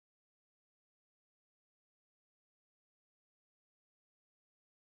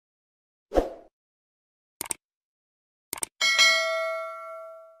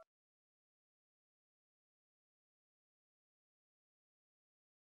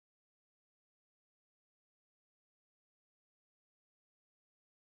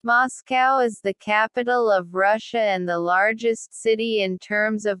Moscow is the capital of Russia and the largest city in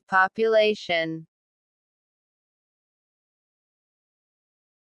terms of population.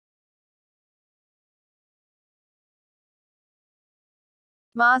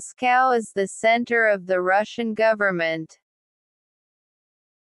 Moscow is the center of the Russian government.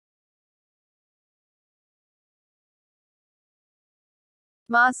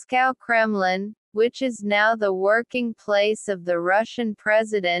 Moscow Kremlin, which is now the working place of the Russian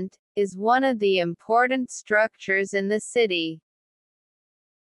president, is one of the important structures in the city.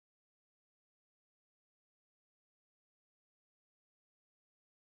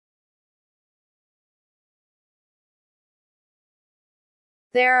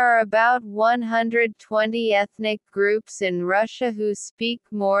 There are about 120 ethnic groups in Russia who speak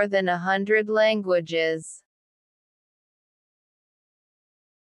more than 100 languages.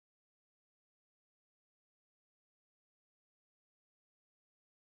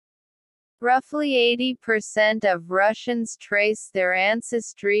 Roughly 80% of Russians trace their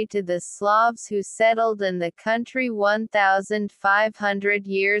ancestry to the Slavs who settled in the country 1,500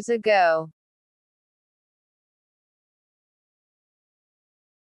 years ago.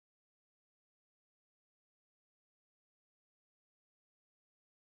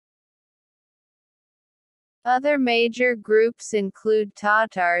 Other major groups include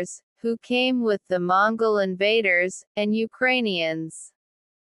Tatars, who came with the Mongol invaders, and Ukrainians.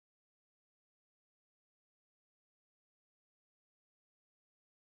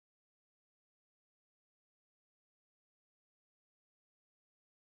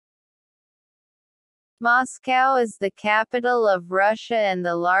 Moscow is the capital of Russia and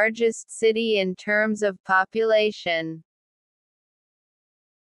the largest city in terms of population.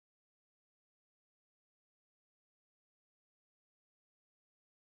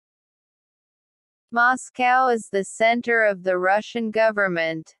 Moscow is the center of the Russian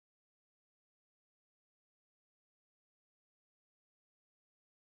government.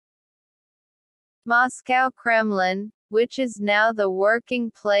 Moscow Kremlin, which is now the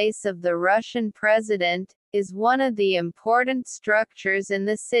working place of the Russian president, is one of the important structures in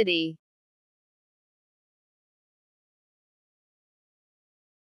the city.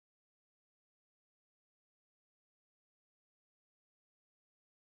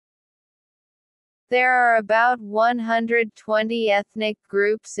 There are about 120 ethnic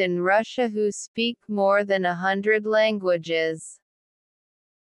groups in Russia who speak more than 100 languages.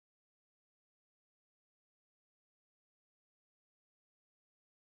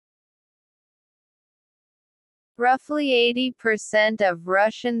 Roughly 80% of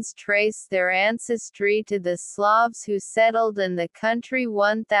Russians trace their ancestry to the Slavs who settled in the country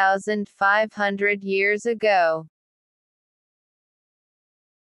 1,500 years ago.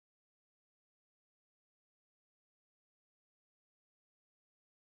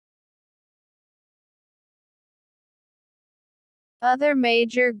 Other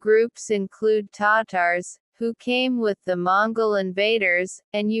major groups include Tatars, who came with the Mongol invaders,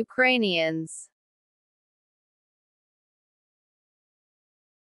 and Ukrainians.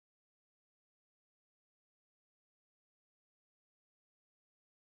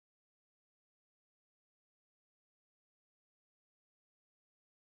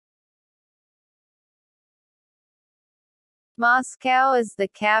 Moscow is the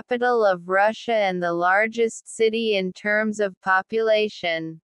capital of Russia and the largest city in terms of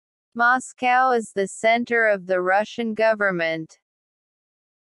population. Moscow is the center of the Russian government.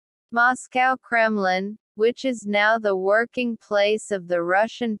 Moscow Kremlin, which is now the working place of the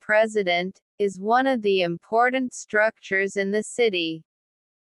Russian president, is one of the important structures in the city.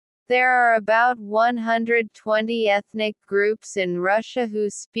 There are about 120 ethnic groups in Russia who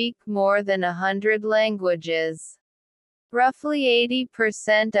speak more than 100 languages. Roughly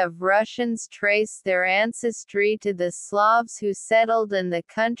 80% of Russians trace their ancestry to the Slavs who settled in the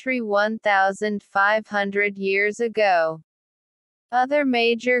country 1,500 years ago. Other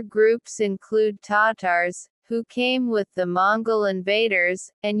major groups include Tatars, who came with the Mongol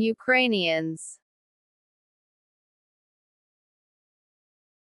invaders, and Ukrainians.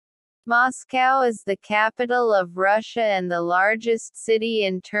 Moscow is the capital of Russia and the largest city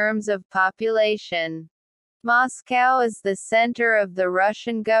in terms of population. Moscow is the center of the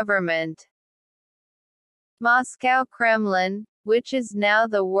Russian government. Moscow Kremlin, which is now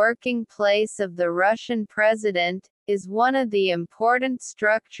the working place of the Russian president, is one of the important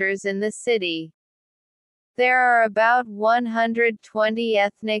structures in the city. There are about 120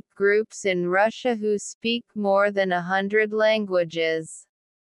 ethnic groups in Russia who speak more than 100 languages.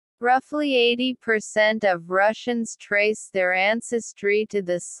 Roughly 80% of Russians trace their ancestry to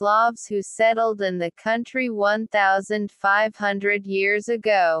the Slavs who settled in the country 1,500 years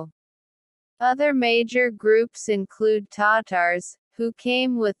ago. Other major groups include Tatars, who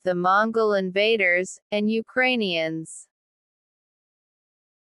came with the Mongol invaders, and Ukrainians.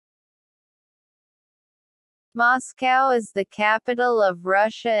 Moscow is the capital of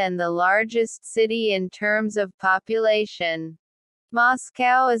Russia and the largest city in terms of population.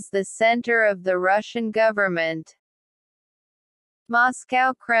 Moscow is the center of the Russian government.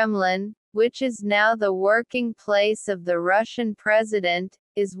 Moscow Kremlin, which is now the working place of the Russian president,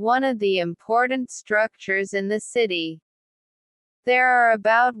 is one of the important structures in the city. There are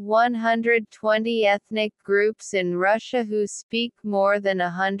about 120 ethnic groups in Russia who speak more than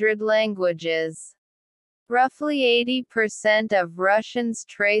 100 languages. Roughly 80% of Russians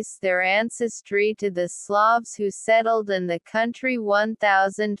trace their ancestry to the Slavs who settled in the country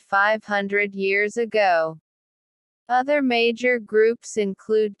 1,500 years ago. Other major groups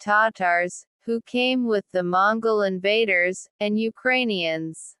include Tatars, who came with the Mongol invaders, and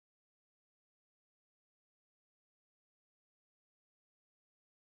Ukrainians.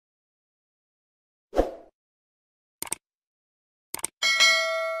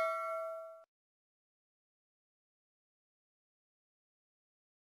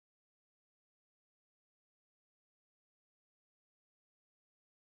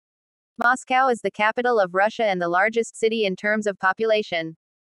 Moscow is the capital of Russia and the largest city in terms of population.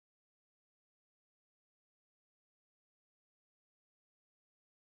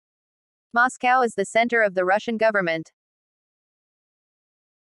 Moscow is the center of the Russian government.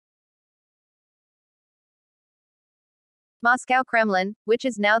 Moscow Kremlin, which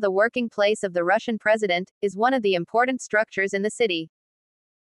is now the working place of the Russian president, is one of the important structures in the city.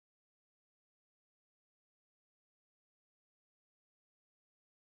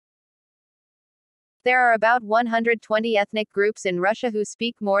 There are about 120 ethnic groups in Russia who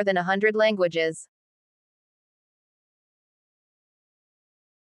speak more than 100 languages.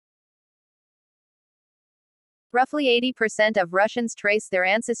 Roughly 80% of Russians trace their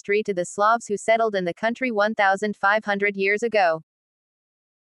ancestry to the Slavs who settled in the country 1,500 years ago.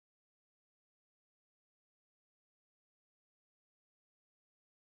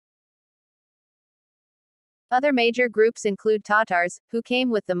 Other major groups include Tatars, who came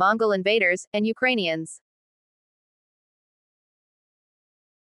with the Mongol invaders, and Ukrainians.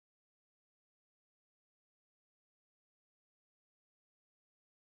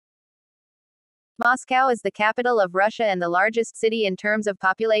 Moscow is the capital of Russia and the largest city in terms of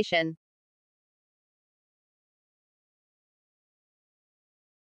population.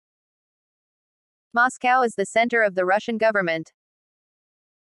 Moscow is the center of the Russian government.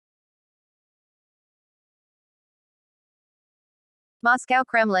 Moscow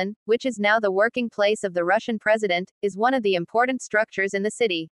Kremlin, which is now the working place of the Russian president, is one of the important structures in the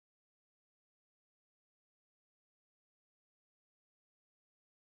city.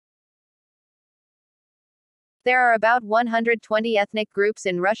 There are about 120 ethnic groups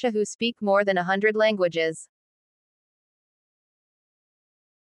in Russia who speak more than 100 languages.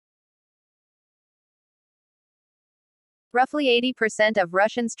 Roughly 80% of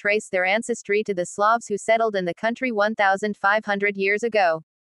Russians trace their ancestry to the Slavs who settled in the country 1,500 years ago.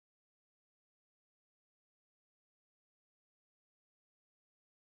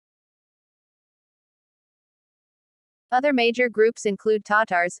 Other major groups include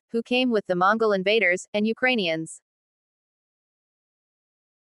Tatars, who came with the Mongol invaders, and Ukrainians.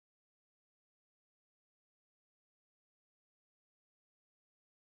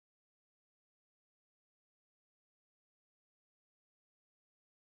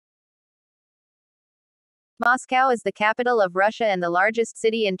 Moscow is the capital of Russia and the largest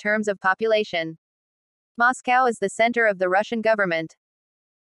city in terms of population. Moscow is the center of the Russian government.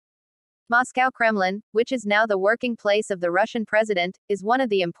 Moscow Kremlin, which is now the working place of the Russian president, is one of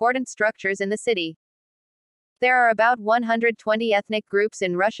the important structures in the city. There are about 120 ethnic groups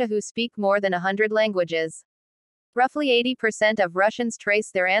in Russia who speak more than 100 languages. Roughly 80% of Russians trace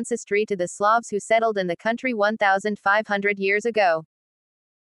their ancestry to the Slavs who settled in the country 1,500 years ago.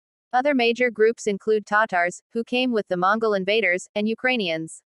 Other major groups include Tatars, who came with the Mongol invaders, and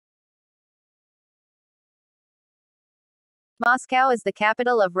Ukrainians. Moscow is the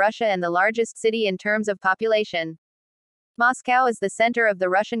capital of Russia and the largest city in terms of population. Moscow is the center of the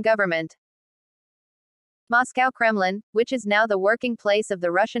Russian government. Moscow Kremlin, which is now the working place of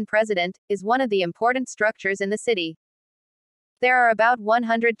the Russian president, is one of the important structures in the city. There are about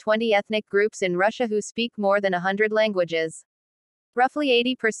 120 ethnic groups in Russia who speak more than 100 languages. Roughly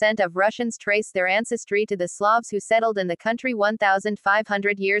 80% of Russians trace their ancestry to the Slavs who settled in the country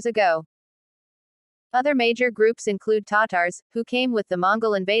 1,500 years ago. Other major groups include Tatars, who came with the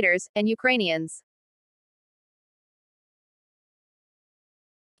Mongol invaders, and Ukrainians.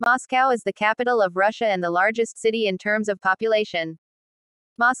 Moscow is the capital of Russia and the largest city in terms of population.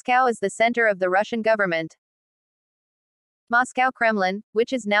 Moscow is the center of the Russian government. Moscow Kremlin,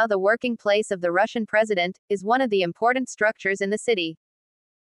 which is now the working place of the Russian president, is one of the important structures in the city.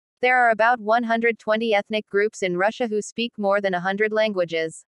 There are about 120 ethnic groups in Russia who speak more than 100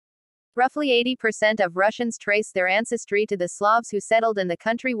 languages. Roughly 80% of Russians trace their ancestry to the Slavs who settled in the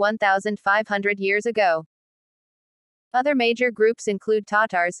country 1,500 years ago. Other major groups include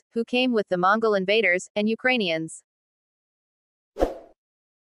Tatars, who came with the Mongol invaders, and Ukrainians.